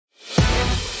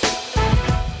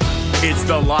It's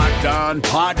the Locked On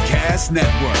Podcast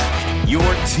Network, your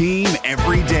team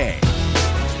every day.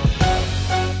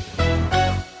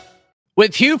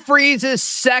 With Hugh Freeze's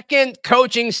second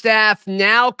coaching staff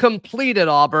now complete at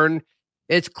Auburn,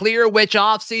 it's clear which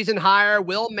offseason hire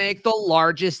will make the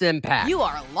largest impact. You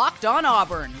are Locked On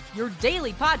Auburn, your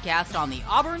daily podcast on the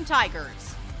Auburn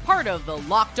Tigers. Part of the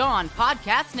Locked On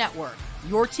Podcast Network,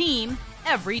 your team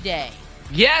every day.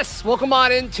 Yes, welcome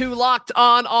on into Locked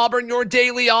On Auburn, your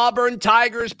daily Auburn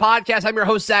Tigers podcast. I'm your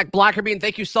host, Zach Blackerby, and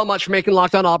thank you so much for making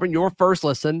Locked On Auburn your first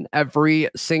listen every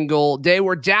single day.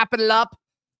 We're dapping it up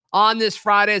on this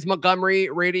Friday as Montgomery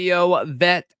radio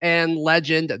vet and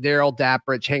legend Darrell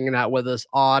Dapprich hanging out with us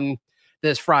on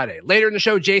this Friday. Later in the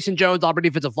show, Jason Jones, Auburn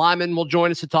defensive lineman, will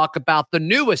join us to talk about the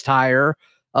newest hire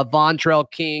of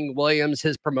Vontrell King Williams,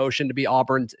 his promotion to be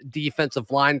Auburn's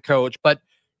defensive line coach. But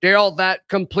Darrell, that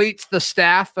completes the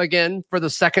staff again for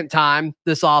the second time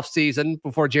this offseason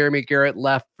before Jeremy Garrett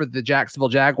left for the Jacksonville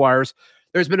Jaguars.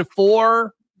 There's been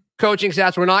 4 coaching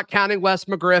staffs. We're not counting Wes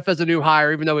McGriff as a new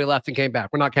hire, even though he left and came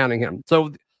back. We're not counting him.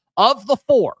 So of the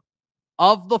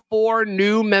four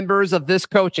new members of this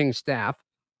coaching staff,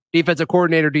 defensive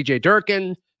coordinator DJ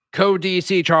Durkin,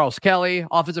 co-DC Charles Kelly,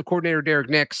 offensive coordinator Derek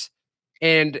Nix,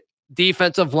 and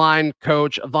defensive line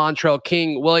coach Vontrell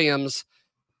King Williams,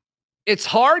 it's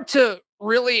hard to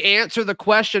really answer the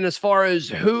question as far as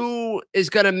who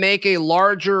is going to make a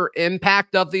larger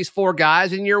impact of these 4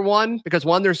 guys in year one, because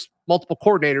one, there's multiple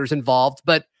coordinators involved,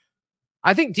 but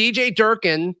I think DJ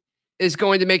Durkin is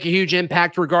going to make a huge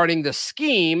impact regarding the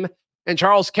scheme, and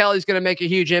Charles Kelly is going to make a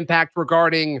huge impact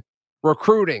regarding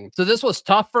recruiting. So this was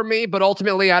tough for me, but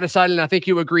ultimately I decided, and I think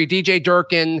you agree, DJ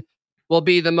Durkin will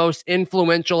be the most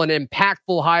influential and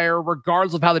impactful hire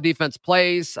regardless of how the defense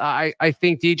plays. I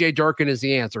think DJ Durkin is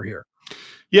the answer here.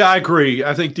 Yeah, I agree.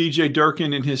 I think DJ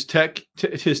Durkin and his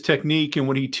technique and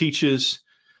when he teaches,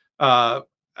 I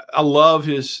love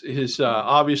his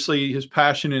obviously his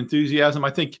passion and enthusiasm.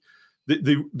 I think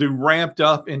the ramped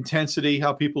up intensity,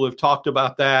 how people have talked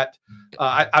about that.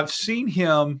 I've seen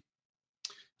him.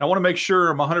 I want to make sure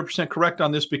I'm 100% correct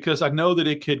on this because I know that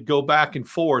it could go back and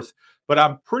forth, but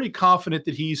I'm pretty confident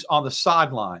that he's on the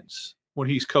sidelines when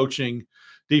he's coaching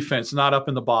defense, not up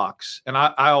in the box. And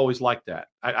I always like that.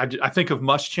 I think of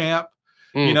Muschamp,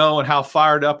 and how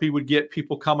fired up he would get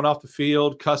people coming off the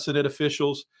field, cussing at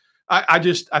officials. I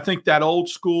think that old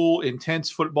school, intense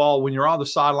football, when you're on the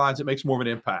sidelines, it makes more of an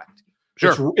impact.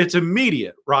 Sure. It's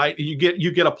immediate, right? You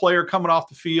get a player coming off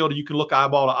the field and you can look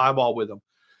eyeball to eyeball with them.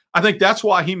 I think that's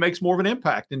why he makes more of an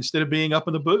impact instead of being up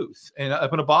in the booth and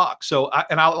up in a box. So,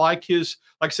 I like his,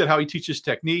 like I said, how he teaches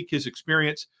technique, his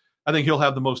experience. I think he'll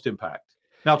have the most impact.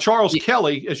 Now, Charles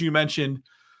Kelly, as you mentioned,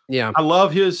 I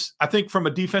love his, I think from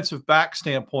a defensive back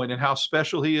standpoint and how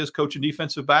special he is coaching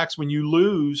defensive backs. When you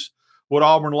lose what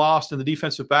Auburn lost in the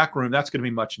defensive back room, that's going to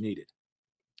be much needed.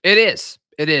 It is.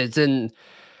 And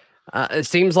it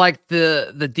seems like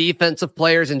the defensive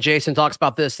players, and Jason talks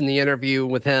about this in the interview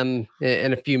with him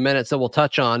in a few minutes that we'll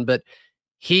touch on, but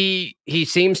he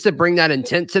seems to bring that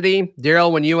intensity.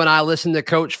 Darrell, when you and I listened to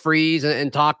Coach Freeze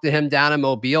and talked to him down in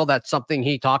Mobile, that's something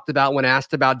he talked about when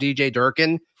asked about DJ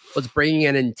Durkin, was bringing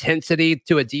an intensity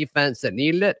to a defense that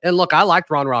needed it. And look, I liked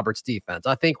Ron Roberts' defense.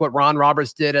 I think what Ron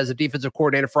Roberts did as a defensive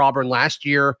coordinator for Auburn last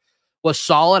year was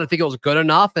solid. I think it was good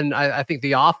enough. And I think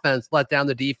the offense let down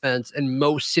the defense in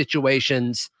most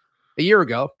situations a year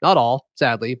ago. Not all,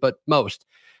 sadly, but most.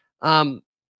 And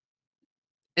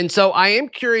so I am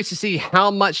curious to see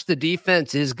how much the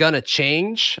defense is going to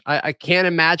change. I can't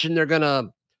imagine they're going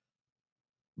to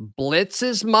blitz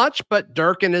as much, but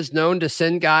Durkin is known to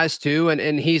send guys too.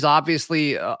 And he's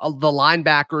obviously the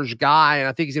linebackers guy. And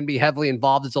I think he's going to be heavily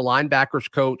involved as a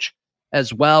linebackers coach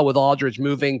as well, with Aldridge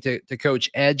moving to coach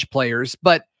edge players.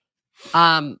 But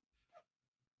I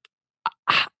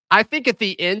think at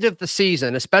the end of the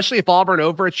season, especially if Auburn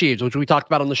overachieves, which we talked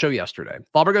about on the show yesterday, if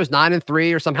Auburn goes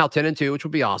 9-3 or somehow 10-2, which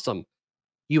would be awesome,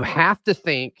 you have to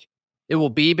think it will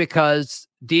be because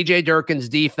DJ Durkin's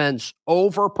defense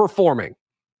overperforming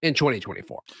in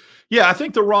 2024. Yeah, I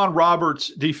think the Ron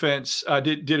Roberts defense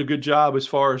did a good job as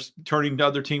far as turning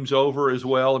other teams over as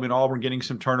well. I mean, Auburn getting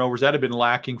some turnovers. That had been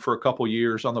lacking for a couple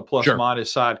years on the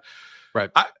plus-minus side. Right.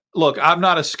 Look, I'm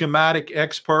not a schematic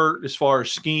expert as far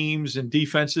as schemes and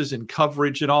defenses and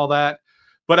coverage and all that,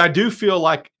 but I do feel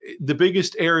like the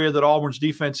biggest area that Auburn's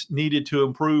defense needed to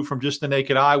improve from just the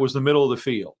naked eye was the middle of the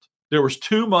field. There was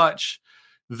too much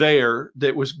there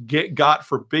that was got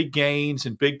for big gains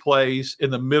and big plays in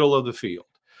the middle of the field.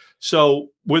 So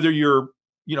whether you're,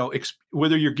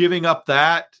 whether you're giving up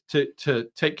that to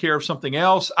take care of something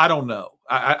else. I don't know.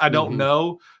 I don't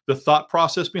know the thought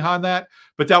process behind that,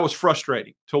 but that was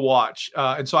frustrating to watch.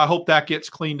 And so I hope that gets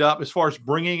cleaned up. As far as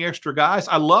bringing extra guys,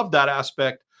 I love that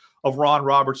aspect of Ron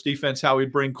Roberts' defense, how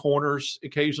he'd bring corners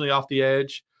occasionally off the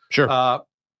edge. Sure.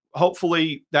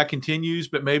 Hopefully that continues,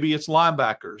 but maybe it's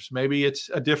linebackers. Maybe it's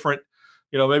a different,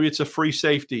 maybe it's a free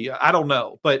safety. I don't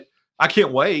know, but I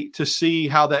can't wait to see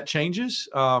how that changes.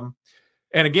 And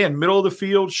again, middle of the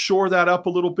field, shore that up a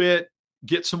little bit,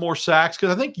 get some more sacks.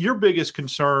 Because I think your biggest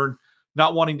concern,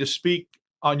 not wanting to speak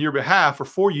on your behalf or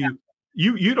for you,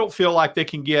 you don't feel like they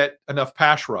can get enough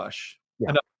pass rush,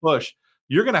 enough push.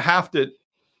 You're going to have to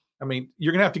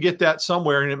get that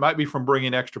somewhere, and it might be from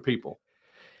bringing extra people.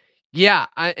 Yeah,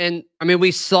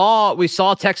 we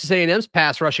saw Texas A&M's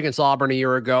pass rush against Auburn a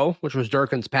year ago, which was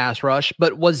Durkin's pass rush.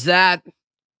 But was that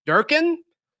Durkin,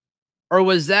 or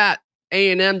was that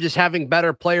A&M just having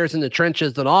better players in the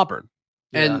trenches than Auburn?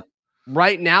 Yeah. And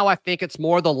right now, I think it's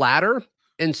more the latter.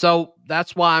 And so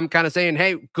that's why I'm kind of saying,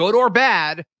 hey, good or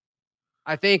bad,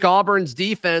 I think Auburn's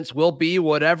defense will be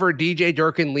whatever DJ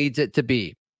Durkin leads it to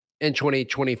be in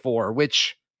 2024,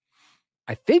 which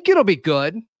I think it'll be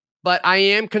good. But I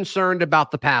am concerned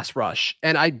about the pass rush,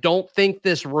 and I don't think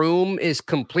this room is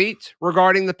complete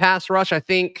regarding the pass rush. I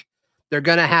think they're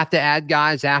going to have to add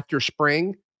guys after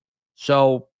spring.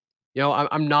 So,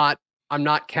 I'm not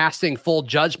casting full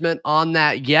judgment on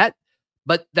that yet,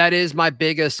 but that is my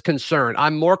biggest concern.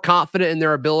 I'm more confident in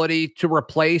their ability to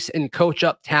replace and coach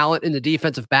up talent in the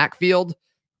defensive backfield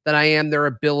than I am their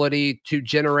ability to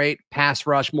generate pass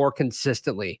rush more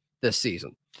consistently this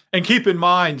season. And keep in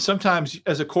mind, sometimes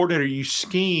as a coordinator, you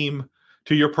scheme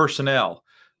to your personnel.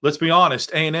 Let's be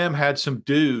honest, A&M had some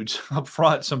dudes up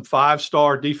front, some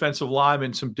 5-star defensive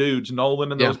linemen, some dudes,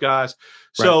 Nolan and those guys.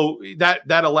 So that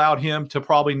allowed him to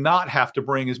probably not have to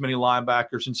bring as many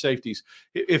linebackers and safeties.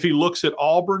 If he looks at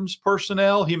Auburn's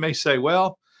personnel, he may say,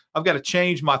 well, I've got to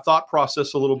change my thought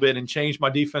process a little bit and change my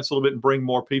defense a little bit and bring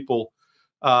more people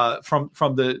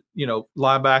from the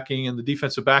linebacking and the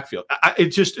defensive backfield. It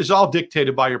just is all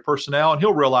dictated by your personnel, and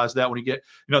he'll realize that when he get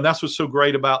and that's what's so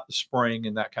great about the spring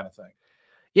and that kind of thing.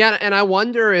 Yeah, and I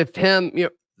wonder if him,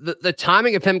 the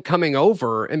timing of him coming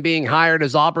over and being hired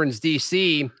as Auburn's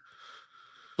DC,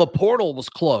 the portal was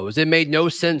closed. It made no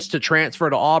sense to transfer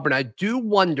to Auburn. I do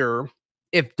wonder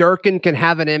if Durkin can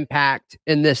have an impact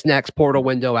in this next portal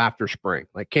window after spring.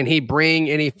 Like, can he bring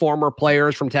any former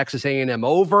players from Texas A&M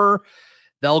over?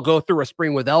 They'll go through a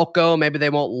spring with Elko. Maybe they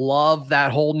won't love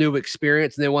that whole new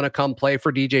experience and they want to come play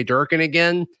for DJ Durkin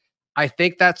again. I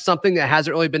think that's something that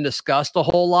hasn't really been discussed a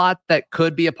whole lot that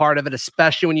could be a part of it,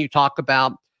 especially when you talk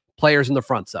about players in the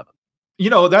front seven.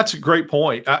 That's a great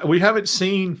point. We haven't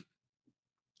seen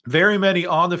very many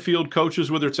on-the-field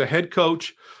coaches, whether it's a head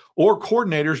coach or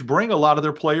coordinators, bring a lot of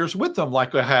their players with them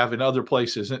like they have in other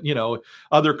places. And,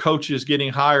 other coaches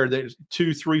getting hired, there's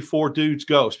 2, 3, 4 dudes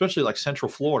go, especially like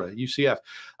Central Florida, UCF.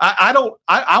 I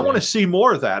want to see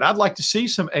more of that. I'd like to see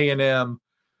some A&M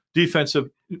defensive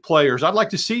players. I'd like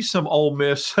to see some Ole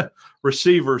Miss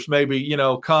receivers maybe,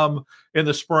 come in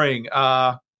the spring.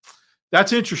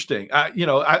 That's interesting.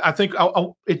 I think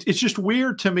it's just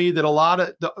weird to me that a lot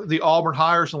of the Auburn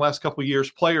hires in the last couple of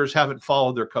years, players haven't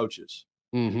followed their coaches.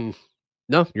 Mm-hmm.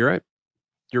 No, you're right.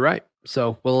 You're right.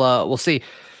 So we'll see.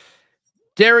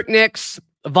 Derek Nix,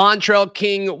 Vontrell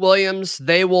King Williams,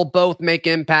 they will both make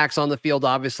impacts on the field,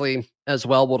 obviously, as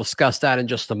well. We'll discuss that in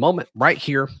just a moment, right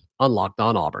here on Locked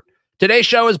On Auburn. Today's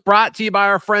show is brought to you by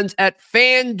our friends at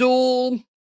FanDuel.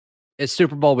 It's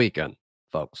Super Bowl weekend,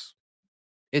 folks.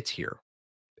 It's here.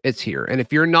 It's here. And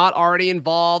if you're not already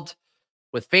involved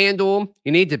with FanDuel,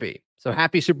 you need to be. So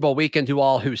happy Super Bowl weekend to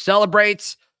all who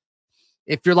celebrates.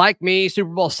 If you're like me,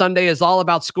 Super Bowl Sunday is all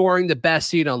about scoring the best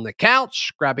seat on the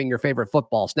couch, grabbing your favorite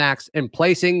football snacks, and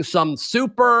placing some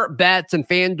super bets. And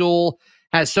FanDuel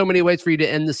has so many ways for you to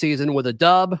end the season with a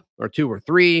dub or 2 or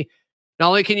 3. Not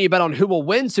only can you bet on who will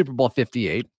win Super Bowl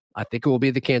 58, I think it will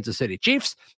be the Kansas City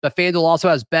Chiefs, but FanDuel also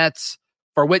has bets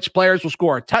for which players will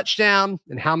score a touchdown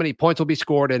and how many points will be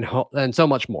scored and so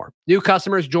much more. New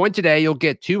customers join today. You'll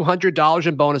get $200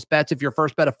 in bonus bets if your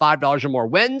first bet of $5 or more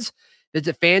wins.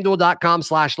 Visit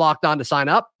FanDuel.com/lockedon to sign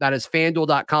up. That is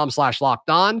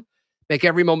FanDuel.com/lockedon. Make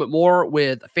every moment more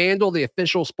with FanDuel, the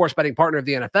official sports betting partner of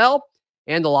the NFL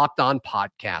and the Locked On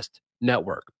Podcast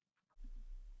Network.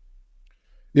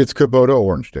 It's Kubota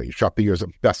Orange Day. Shop the year's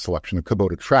best selection of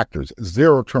Kubota tractors,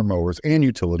 zero-turn mowers, and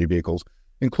utility vehicles,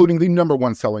 including the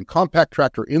 #1 selling compact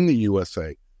tractor in the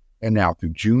USA. And now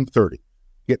through June 30,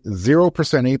 get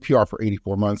 0% APR for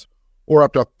 84 months or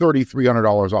up to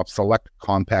 $3,300 off select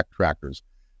compact tractors.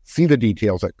 See the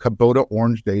details at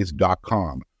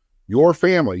KubotaOrangeDays.com. Your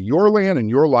family, your land, and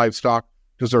your livestock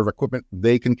deserve equipment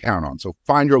they can count on. So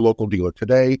find your local dealer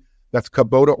today. That's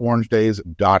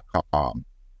KubotaOrangeDays.com.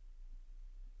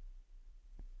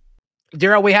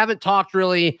 Daryl, we haven't talked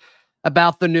really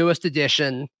about the newest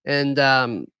addition, and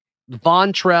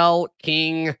Vontrell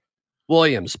King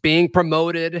Williams being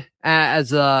promoted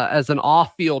as an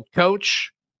off-field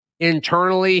coach.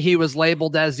 Internally, he was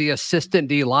labeled as the assistant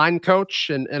D-line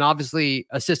coach, and obviously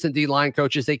assistant D-line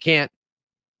coaches, they can't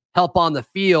help on the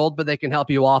field, but they can help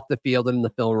you off the field and in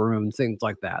the film room and things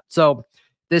like that. So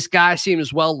this guy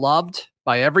seems well loved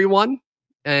by everyone,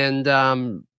 and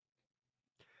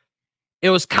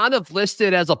it was kind of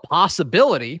listed as a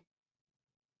possibility,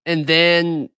 and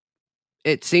then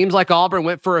it seems like Auburn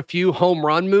went for a few home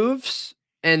run moves,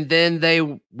 and then they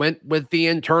went with the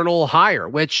internal hire,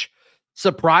 which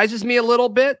surprises me a little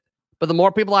bit. But the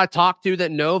more people I talk to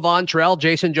that know Vontrell,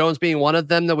 Jason Jones being one of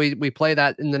them, that we play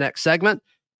that in the next segment,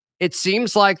 it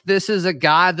seems like this is a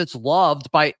guy that's loved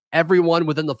by everyone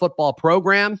within the football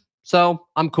program. So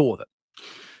I'm cool with it.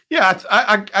 Yeah,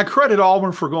 I credit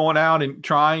Auburn for going out and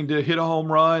trying to hit a home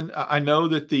run. I know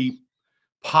that the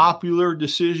popular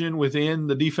decision within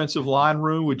the defensive line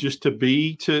room would just to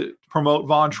promote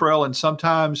Vontrell, and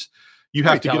sometimes you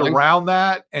have to get around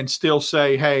that and still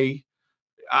say, hey,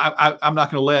 I'm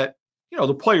not going to let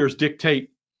the players dictate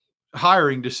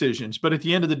hiring decisions. But at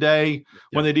the end of the day,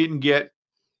 when they didn't get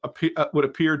what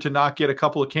appeared to not get a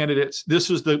couple of candidates, this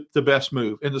is the best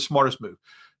move and the smartest move.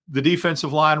 The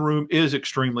defensive line room is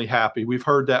extremely happy. We've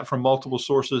heard that from multiple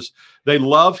sources. They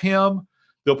love him.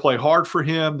 They'll play hard for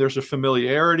him. There's a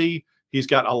familiarity. He's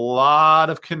got a lot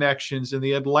of connections in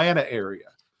the Atlanta area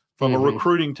from a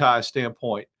recruiting tie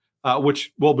standpoint,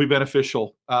 which will be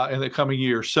beneficial in the coming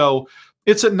years. So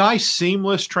it's a nice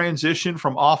seamless transition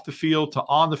from off the field to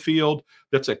on the field.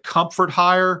 That's a comfort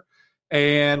hire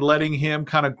and letting him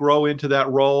kind of grow into that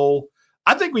role.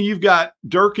 I think when you've got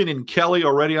Durkin and Kelly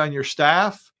already on your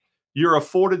staff, you're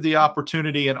afforded the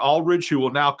opportunity, and Aldridge, who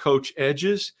will now coach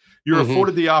edges, you're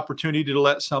afforded the opportunity to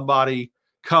let somebody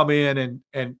come in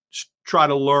and try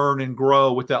to learn and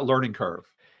grow with that learning curve.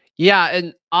 Yeah,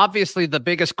 and obviously the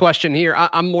biggest question here,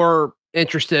 I'm more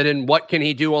interested in what can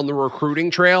he do on the recruiting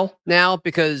trail now,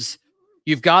 because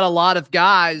you've got a lot of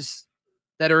guys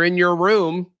that are in your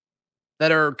room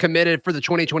that are committed for the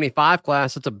 2025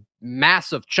 class. It's a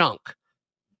massive chunk,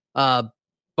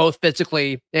 both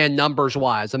physically and numbers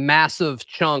wise, a massive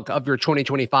chunk of your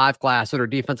 2025 class that are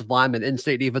defensive linemen,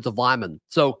 in-state defensive linemen.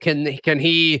 So can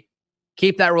he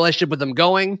keep that relationship with them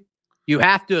going? You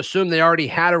have to assume they already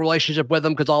had a relationship with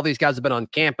them because all these guys have been on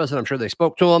campus and I'm sure they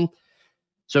spoke to him.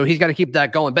 So he's got to keep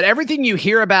that going. But everything you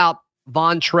hear about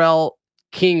Vontrell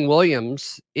King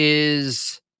Williams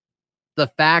is the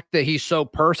fact that he's so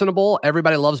personable.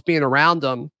 Everybody loves being around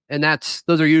him. And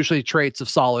those are usually traits of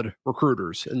solid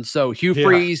recruiters. And so Hugh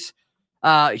Freeze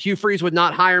would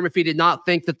not hire him if he did not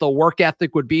think that the work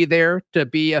ethic would be there to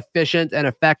be efficient and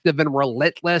effective and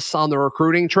relentless on the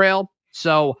recruiting trail.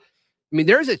 So, I mean,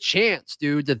 there's a chance,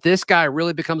 dude, that this guy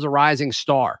really becomes a rising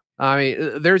star. I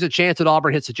mean, there's a chance that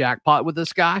Auburn hits a jackpot with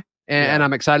this guy, and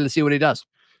I'm excited to see what he does.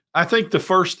 I think the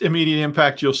first immediate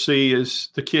impact you'll see is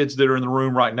the kids that are in the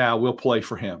room right now will play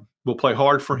for him. Will play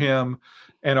hard for him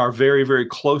and are very, very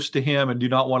close to him and do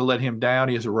not want to let him down.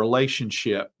 He has a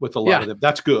relationship with a lot of them.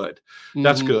 That's good.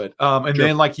 That's good.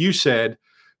 Then, like you said,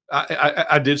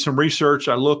 I did some research.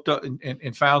 I looked up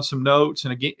and found some notes.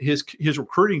 And again, his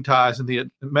recruiting ties in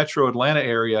the metro Atlanta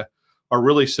area are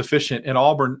really sufficient. And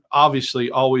Auburn obviously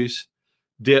always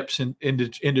dips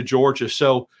into Georgia.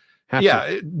 So,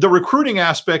 the recruiting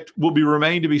aspect will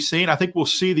remain to be seen. I think we'll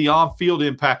see the on-field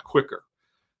impact quicker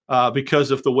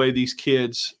because of the way these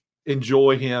kids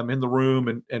enjoy him in the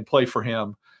room and play for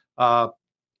him.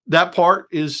 That part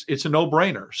it's a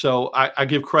no-brainer. So I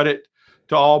give credit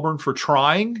to Auburn for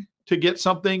trying to get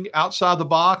something outside the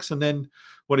box. And then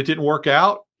when it didn't work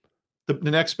out,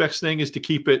 the next best thing is to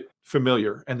keep it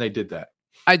familiar. And they did that.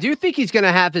 I do think he's going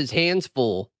to have his hands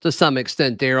full to some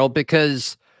extent, Daryl,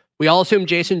 because we all assume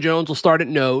Jason Jones will start at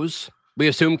nose. We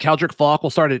assume Keldrick Falk will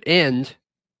start at end.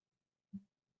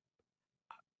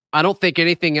 I don't think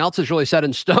anything else is really set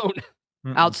in stone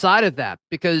outside of that,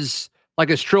 because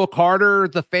is Trill Carter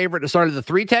the favorite to start at the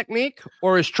 3 technique,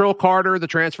 or is Trill Carter, the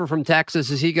transfer from Texas,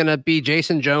 is he going to be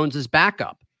Jason Jones's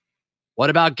backup? What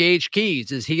about Gage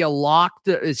Keys? Is he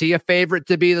is he a favorite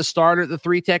to be the starter at the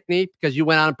 3 technique because you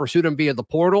went out and pursued him via the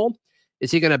portal?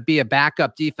 Is he going to be a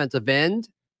backup defensive end?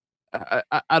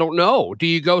 I don't know. Do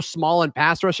you go small in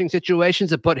pass rushing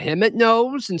situations and put him at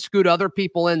nose and scoot other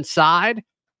people inside?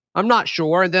 I'm not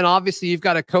sure. And then obviously you've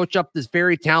got to coach up this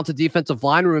very talented defensive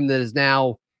line room that is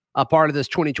now a part of this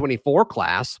 2024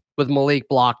 class with Malik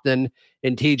Blockton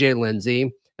and TJ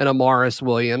Lindsey and Amaris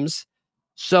Williams.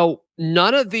 So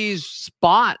none of these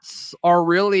spots are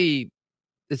really,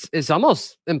 it's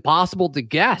almost impossible to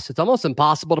guess. It's almost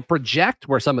impossible to project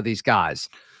where some of these guys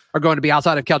are going to be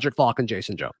outside of Keldrick Falk and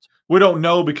Jason Jones. We don't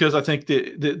know because I think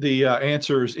the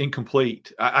answer is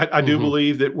incomplete. I do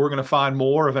believe that we're going to find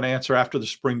more of an answer after the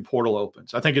spring portal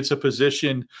opens. I think it's a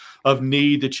position of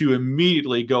need that you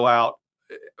immediately go out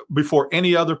before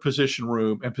any other position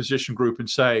room and position group and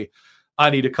say, I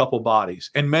need a couple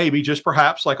bodies. And maybe just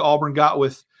perhaps like Auburn got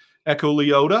with Echo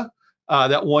Leota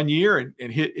that 1 year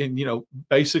and hit and,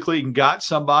 basically got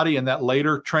somebody in that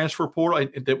later transfer portal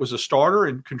that was a starter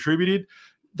and contributed.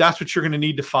 That's what you're going to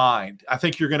need to find. I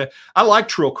think I like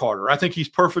Trill Carter. I think he's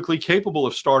perfectly capable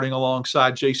of starting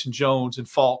alongside Jason Jones and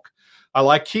Falk. I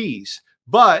like Keys,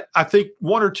 but I think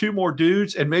one or two more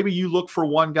dudes, and maybe you look for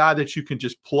one guy that you can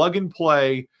just plug and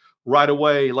play right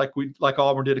away, like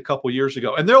Auburn did a couple years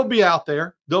ago. And they'll be out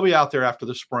there. They'll be out there after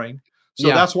the spring. So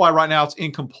that's why right now it's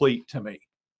incomplete to me.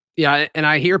 Yeah, and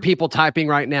I hear people typing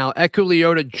right now, Eku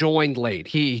Leota joined late.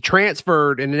 He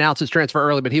transferred and announced his transfer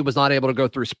early, but he was not able to go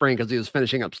through spring because he was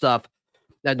finishing up stuff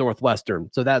at Northwestern.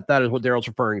 So that is what Daryl's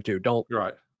referring to. Don't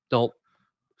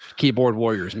keyboard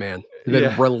warriors, man. They've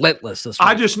been relentless this week.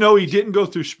 I just know he didn't go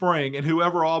through spring, and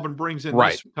whoever Auburn brings in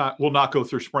this time will not go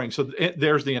through spring. So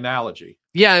there's the analogy.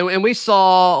 Yeah, and we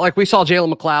saw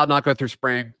Jalen McLeod not go through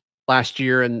spring last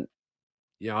year, and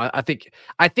I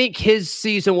think his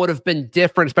season would have been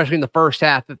different, especially in the first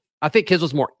half. I think his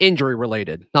was more injury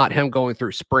related, not him going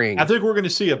through spring. I think we're going to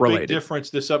see a big difference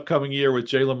this upcoming year with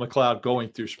Jalen McLeod going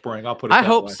through spring. I'll put it. I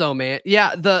hope so, man.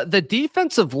 Yeah, the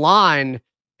defensive line.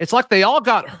 It's like they all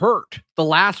got hurt the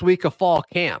last week of fall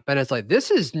camp, and it's like this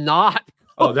is not.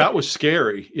 Oh, that was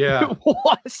scary. Yeah, it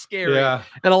was scary. Yeah,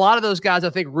 and a lot of those guys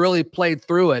I think really played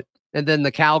through it. And then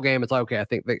the Cal game, it's like okay, I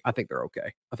think they're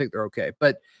okay. I think they're okay,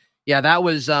 but. Yeah, that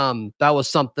was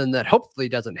something that hopefully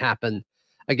doesn't happen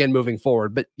again moving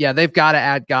forward. But yeah, they've got to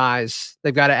add guys.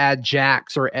 They've got to add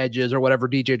jacks or edges or whatever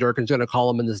DJ Durkin's going to call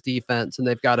them in this defense, and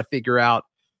they've got to figure out.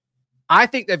 I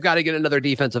think they've got to get another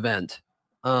defensive end.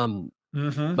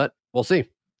 But we'll see.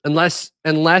 Unless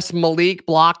Malik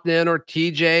Blockton or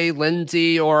TJ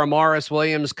Lindsey or Amaris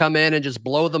Williams come in and just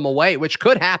blow them away, which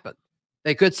could happen.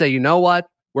 They could say, you know what,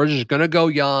 we're just going to go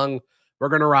young. We're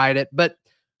going to ride it, but.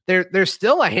 There's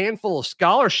still a handful of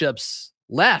scholarships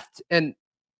left, and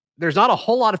there's not a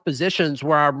whole lot of positions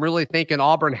where I'm really thinking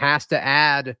Auburn has to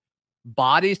add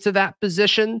bodies to that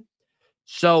position.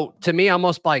 So to me,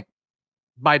 almost like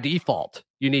by default,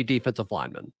 you need defensive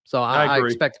linemen. So I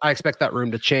expect that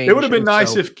room to change. It would have been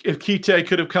nice if Kite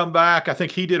could have come back. I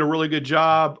think he did a really good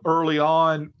job early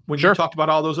on when you talked about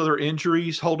all those other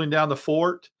injuries holding down the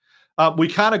fort. We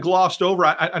kind of glossed over.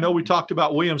 I know we talked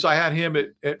about Williams. I had him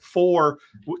at 4.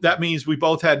 That means we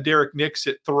both had Derek Nix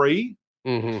at 3.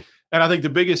 Mm-hmm. And I think the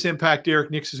biggest impact Derek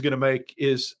Nix is going to make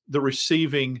is the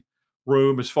receiving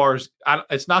room. As far as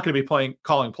it's not going to be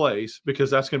calling plays because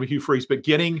that's going to be Hugh Freeze, but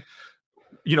getting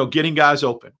guys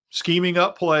open, scheming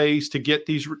up plays to get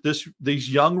these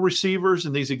young receivers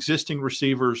and these existing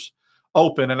receivers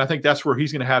open. And I think that's where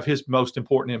he's going to have his most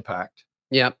important impact.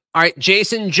 Yeah. All right.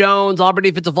 Jason Jones, Auburn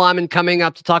defensive lineman, coming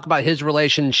up to talk about his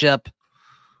relationship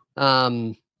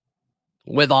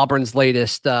with Auburn's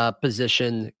latest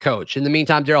position coach. In the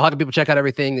meantime, Daryl, how can people check out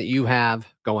everything that you have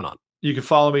going on? You can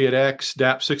follow me at X,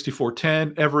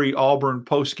 DAP6410, every Auburn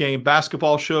post-game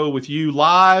basketball show with you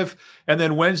live, and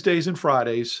then Wednesdays and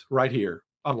Fridays right here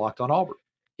on Locked on Auburn.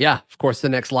 Yeah. Of course, the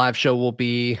next live show will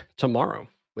be tomorrow,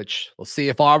 which we'll see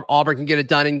if Auburn can get it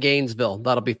done in Gainesville.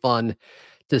 That'll be fun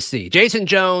to see. Jason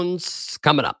Jones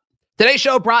coming up. Today's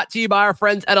show brought to you by our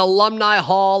friends at Alumni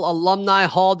Hall.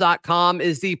 AlumniHall.com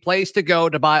is the place to go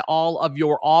to buy all of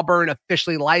your Auburn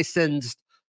officially licensed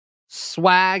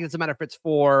swag. Doesn't matter if it's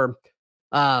for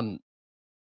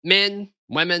men,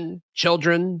 women,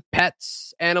 children,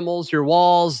 pets, animals, your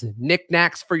walls,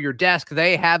 knickknacks for your desk.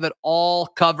 They have it all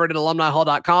covered at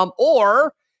AlumniHall.com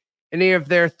or any of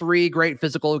their 3 great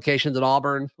physical locations in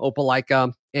Auburn,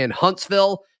 Opelika, and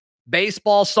Huntsville.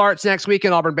 Baseball starts next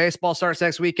weekend. Auburn baseball starts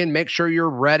next weekend. Make sure you're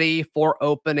ready for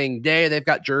opening day. They've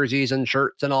got jerseys and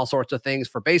shirts and all sorts of things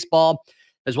for baseball,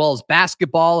 as well as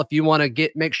basketball. If you want to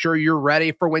make sure you're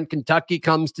ready for when Kentucky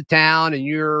comes to town and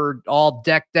you're all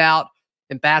decked out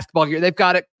in basketball gear, they've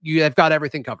got it. They've got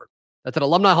everything covered. That's at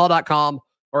AlumniHall.com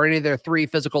or any of their 3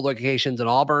 physical locations in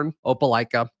Auburn,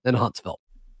 Opelika, and Huntsville.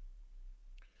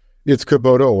 It's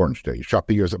Kubota Orange Day. Shop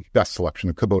the year's best selection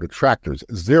of Kubota tractors,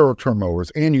 zero-turn mowers,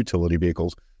 and utility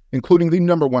vehicles, including the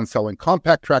 #1 selling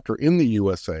compact tractor in the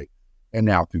USA. And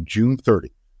now through June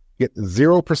 30, get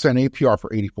 0% APR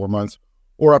for 84 months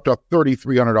or up to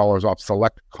 $3,300 off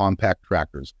select compact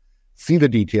tractors. See the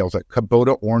details at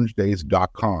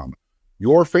KubotaOrangeDays.com.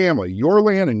 Your family, your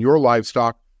land, and your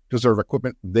livestock deserve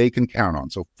equipment they can count on.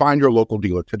 So find your local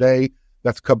dealer today.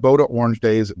 That's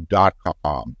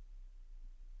KubotaOrangeDays.com.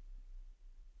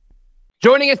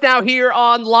 Joining us now here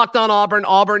on Locked on Auburn,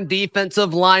 Auburn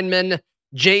defensive lineman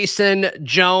Jason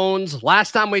Jones.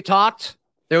 Last time we talked,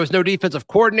 there was no defensive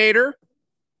coordinator,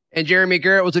 and Jeremy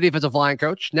Garrett was a defensive line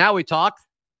coach. Now we talk.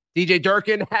 DJ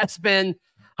Durkin has been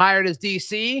hired as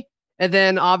DC, and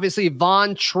then obviously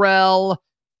Vontrell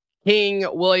King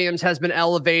Williams has been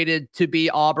elevated to be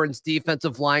Auburn's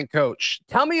defensive line coach.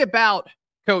 Tell me about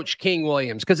Coach King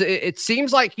Williams, because it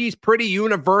seems like he's pretty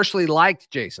universally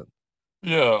liked, Jason.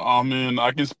 Yeah, I mean,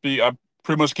 I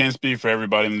pretty much can't speak for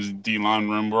everybody in the D-line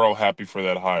room. We're all happy for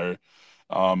that hire.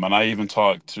 And I even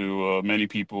talked to many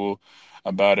people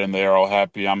about it, and they're all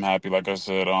happy. I'm happy. Like I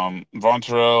said,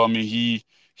 Vontrell, I mean,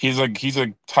 he's a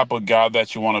type of guy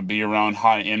that you want to be around,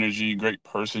 high energy, great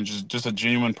person, just a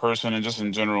genuine person, and just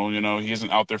in general, he isn't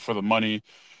out there for the money.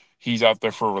 He's out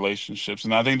there for relationships.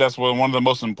 And I think that's one of the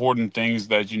most important things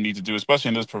that you need to do, especially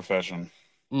in this profession.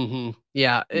 Mm-hmm.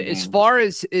 Yeah. As far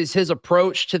as his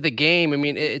approach to the game, I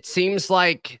mean, it seems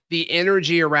like the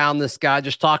energy around this guy,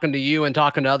 just talking to you and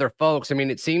talking to other folks, I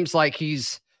mean, it seems like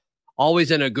he's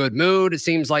always in a good mood. It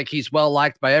seems like he's well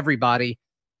liked by everybody.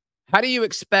 How do you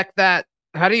expect that?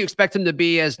 How do you expect him to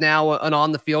be as now an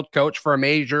on-the-field coach for a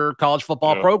major college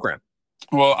football program?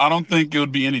 Well, I don't think it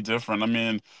would be any different. I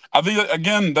mean, I think,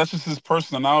 again, that's just his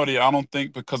personality. I don't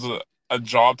think because of a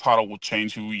job title will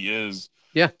change who he is.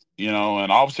 Yeah.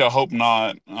 And obviously I hope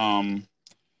not.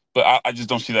 But I just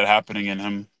don't see that happening in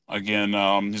him. Again,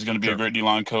 he's going to be a great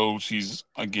D-line coach. He's,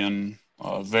 again,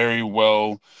 very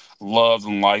well loved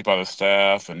and liked by the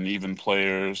staff and even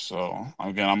players. So,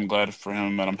 again, I'm glad for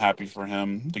him, and I'm happy for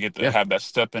him to get to have that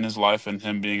step in his life and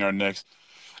him being our next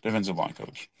defensive line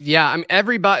coach. Yeah, I mean,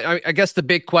 everybody, I guess the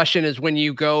big question is when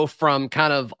you go from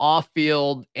kind of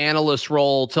off-field analyst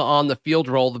role to on-the-field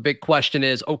role, the big question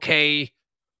is, okay,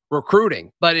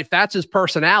 recruiting. But if that's his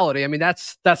personality, I mean,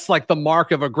 that's like the mark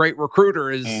of a great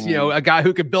recruiter is, a guy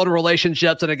who can build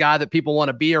relationships and a guy that people want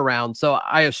to be around. So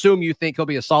I assume you think he'll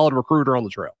be a solid recruiter on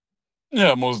the trail.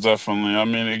 Yeah, most definitely. I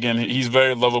mean, again, he's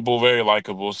very lovable, very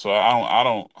likable. So I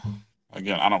don't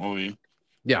really.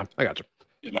 Yeah, I got you.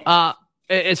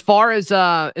 As far as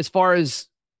the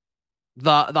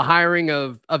hiring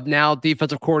of now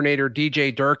defensive coordinator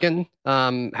DJ Durkin,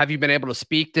 have you been able to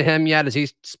speak to him yet? Has he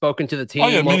spoken to the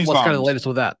team? What's kind of the latest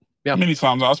with that? Yeah, many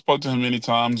times. I spoke to him many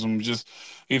times, and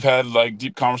we've had like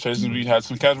deep conversations. We've had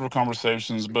some casual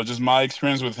conversations, but just my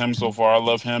experience with him so far, I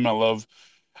love him. I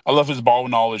love his ball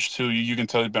knowledge too. You can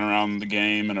tell he's been around the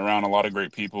game and around a lot of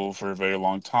great people for a very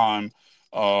long time.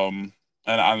 I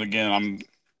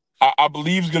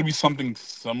believe it's going to be something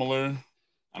similar, and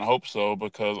I hope so,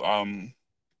 because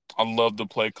I loved the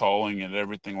play calling and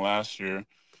everything last year.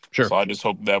 Sure. So I just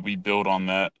hope that we build on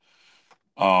that.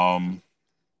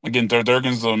 Again,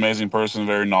 Durkin's an amazing person,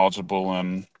 very knowledgeable,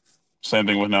 and same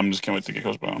thing with him. Just can't wait to get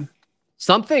coached by him.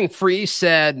 Something Freeze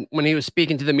said when he was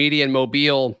speaking to the media in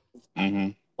Mobile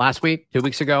last week, 2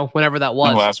 weeks ago, whenever that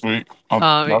was. Last week.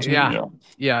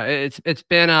 Yeah. It's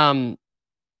been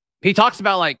he talks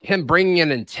about like him bringing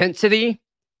an intensity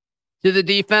to the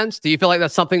defense. Do you feel like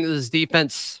that's something that this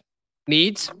defense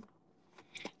needs?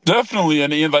 Definitely.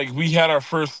 And we had our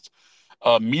first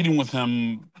meeting with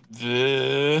him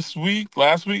this week or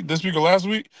last week,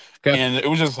 okay. And it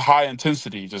was just high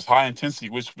intensity,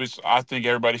 which I think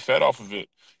everybody fed off of it.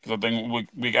 Because I think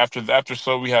we after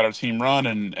we had our team run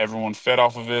and everyone fed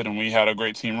off of it, and we had a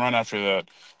great team run after that.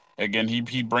 Again,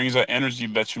 he brings that energy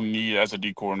that you need as a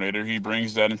D coordinator. He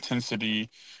brings that intensity,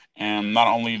 and not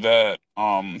only that,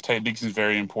 Tate Dixon is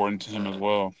very important to him as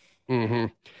well. Mm-hmm.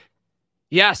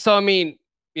 Yeah, so I mean,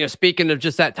 speaking of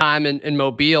just that time in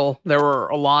Mobile, there were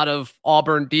a lot of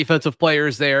Auburn defensive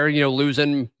players there.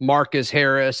 Losing Marcus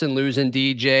Harris and losing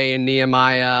DJ and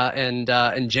Nehemiah and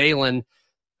Jalen.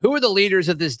 Who are the leaders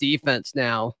of this defense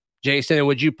now, Jason? And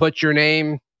would you put your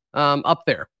name up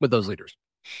there with those leaders?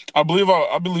 I believe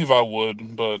I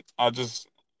would, but I just,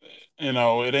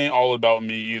 it ain't all about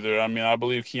me either. I mean, I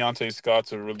believe Keontae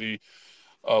Scott's a really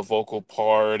vocal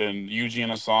part, and Eugene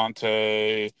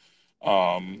Asante.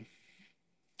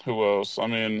 Who else? I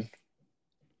mean,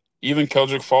 even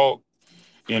Keldrick Falk.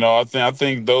 I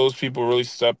think those people really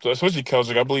stepped up, especially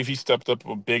Keldrick. I believe he stepped up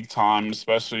a big time,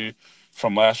 especially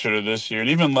from last year to this year. And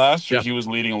even last year, he was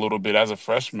leading a little bit as a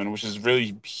freshman, which is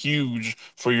really huge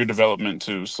for your development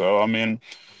too. So, I mean,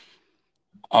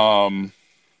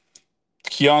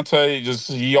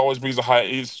 Keontae he always brings a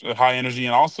high energy,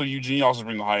 and also Eugene also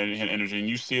brings a high energy, and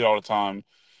you see it all the time,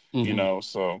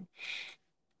 so.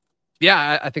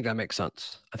 Yeah, I think that makes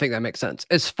sense.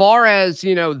 As far as,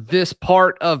 this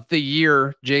part of the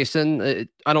year, Jason,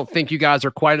 I don't think you guys are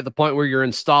quite at the point where you're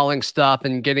installing stuff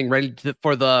and getting ready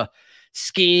for the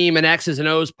scheme and X's and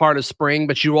O's part of spring,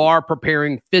 but you are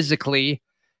preparing physically.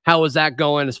 How is that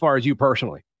going as far as you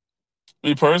personally?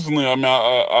 Me personally, I mean,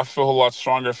 I feel a lot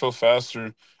stronger, I feel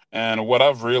faster. And what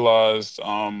I've realized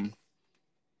a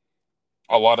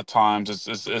lot of times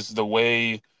is the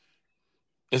way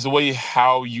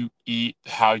how you eat,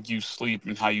 how you sleep,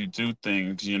 and how you do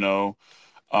things, you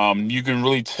can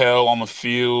really tell on the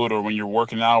field or when you're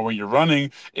working out, when you're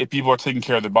running, if people are taking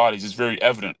care of their bodies. It's very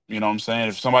evident, you know what I'm saying?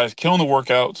 If somebody's killing the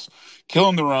workouts,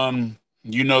 killing the run,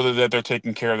 you know that they're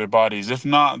taking care of their bodies. If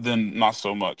not, then not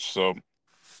so much. So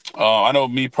I know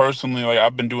me personally, like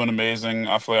I've been doing amazing.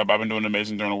 I feel like I've been doing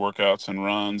amazing during the workouts and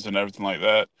runs and everything like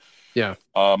that. Yeah.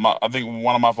 I think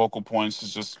one of my focal points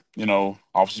is just,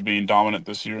 obviously being dominant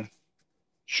this year.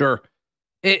 Sure.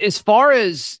 As far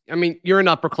as, I mean, you're an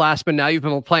upperclassman now. You've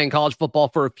been playing college football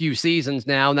for a few seasons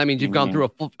now, and that means you've gone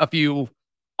through a few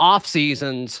off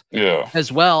seasons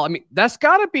as well. I mean, that's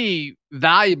got to be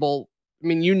valuable. I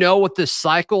mean, you know what this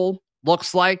cycle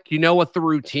looks like. You know what the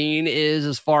routine is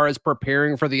as far as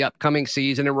preparing for the upcoming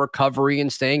season and recovery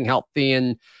and staying healthy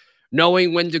and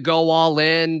knowing when to go all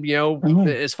in,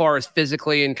 as far as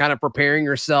physically and kind of preparing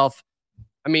yourself.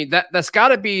 I mean, that's got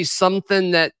to be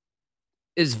something that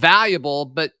is valuable,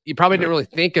 but you probably didn't really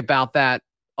think about that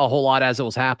a whole lot as it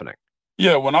was happening.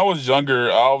 Yeah, when I was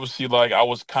younger, obviously, I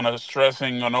was kind of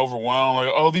stressing and overwhelmed.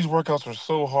 Like, oh, these workouts are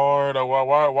so hard.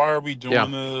 Why are we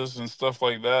doing this and stuff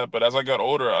like that? But as I got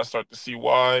older, I started to see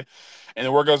why. And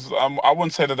the workouts, I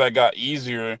wouldn't say that got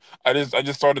easier. I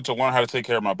just started to learn how to take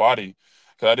care of my body,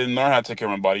 because I didn't learn how to take care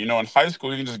of my body. In high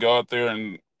school, you can just go out there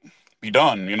and be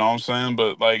done. You know what I'm saying?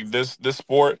 But this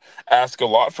sport asks a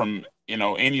lot from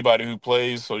anybody who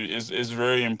plays, so it's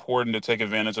very important to take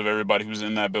advantage of everybody who's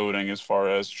in that building as far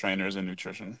as trainers and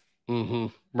nutrition.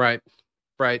 Right.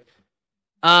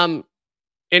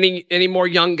 Any more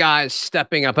young guys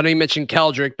stepping up? I know you mentioned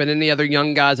Keldrick, but any other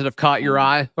young guys that have caught your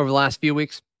eye over the last few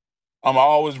weeks? I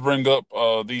always bring up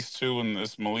these two, and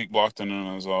it's Malik Blockton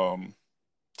and as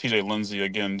TJ Lindsey.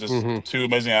 Again, just two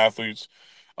amazing athletes.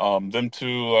 Them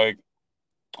two,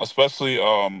 especially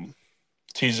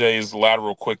TJ's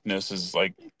lateral quickness is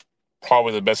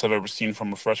probably the best I've ever seen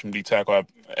from a freshman D tackle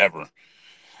ever.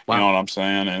 Wow. You know what I'm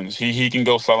saying? And he can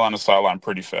go sideline to sideline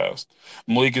pretty fast.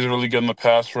 Malik is really good in the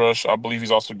pass rush. I believe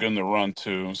he's also good in the run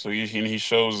too. So he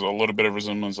shows a little bit of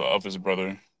resemblance of his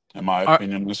brother, in my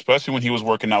opinion, especially when he was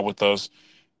working out with us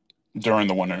during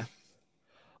the winter.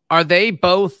 Are they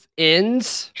both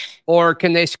ends, or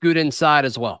can they scoot inside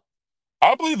as well?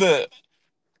 I believe that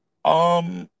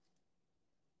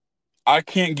I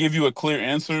can't give you a clear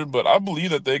answer, but I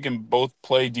believe that they can both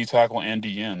play D tackle and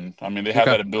D end. I mean, they have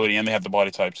that ability and they have the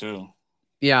body type too.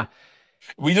 Yeah.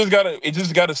 We just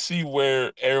gotta see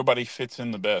where everybody fits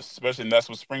in the best, especially, and that's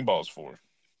what spring ball is for.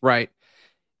 Right.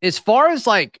 As far as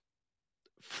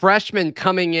freshmen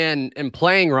coming in and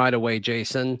playing right away,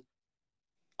 Jason,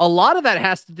 a lot of that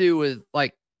has to do with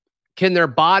can their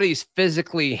bodies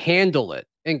physically handle it?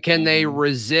 And can they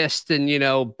resist and,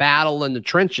 battle in the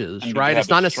trenches, right? It's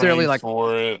not necessarily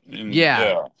for it.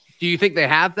 Yeah. Do you think they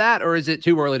have that, or is it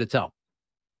too early to tell?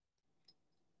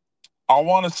 I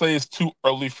want to say it's too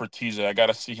early for TJ. I got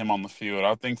to see him on the field.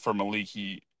 I think for Malik,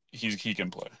 he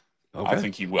can play. Okay. I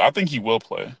think he will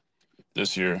play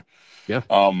this year. Yeah.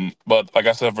 But like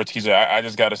I said, for TJ, I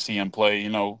just got to see him play.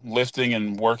 Lifting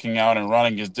and working out and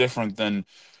running is different than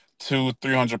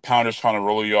 200-300 pounders trying to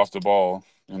roll you off the ball.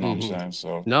 You know what I'm saying?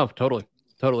 So no, totally.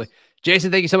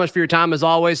 Jason, thank you so much for your time as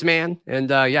always, man. And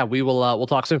we'll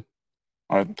talk soon.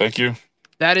 All right, thank you.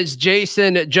 That is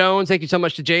Jason Jones. Thank you so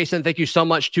much to Jason. Thank you so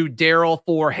much to Daryl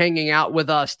for hanging out with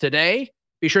us today.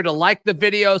 Be sure to like the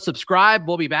video, subscribe.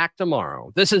 We'll be back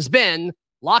tomorrow. This has been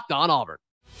Locked On Auburn.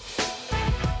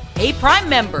 Hey, Prime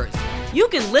members, you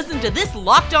can listen to this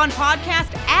Locked On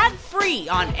podcast ad-free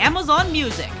on Amazon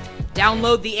Music.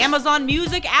 Download the Amazon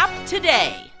Music app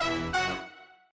today.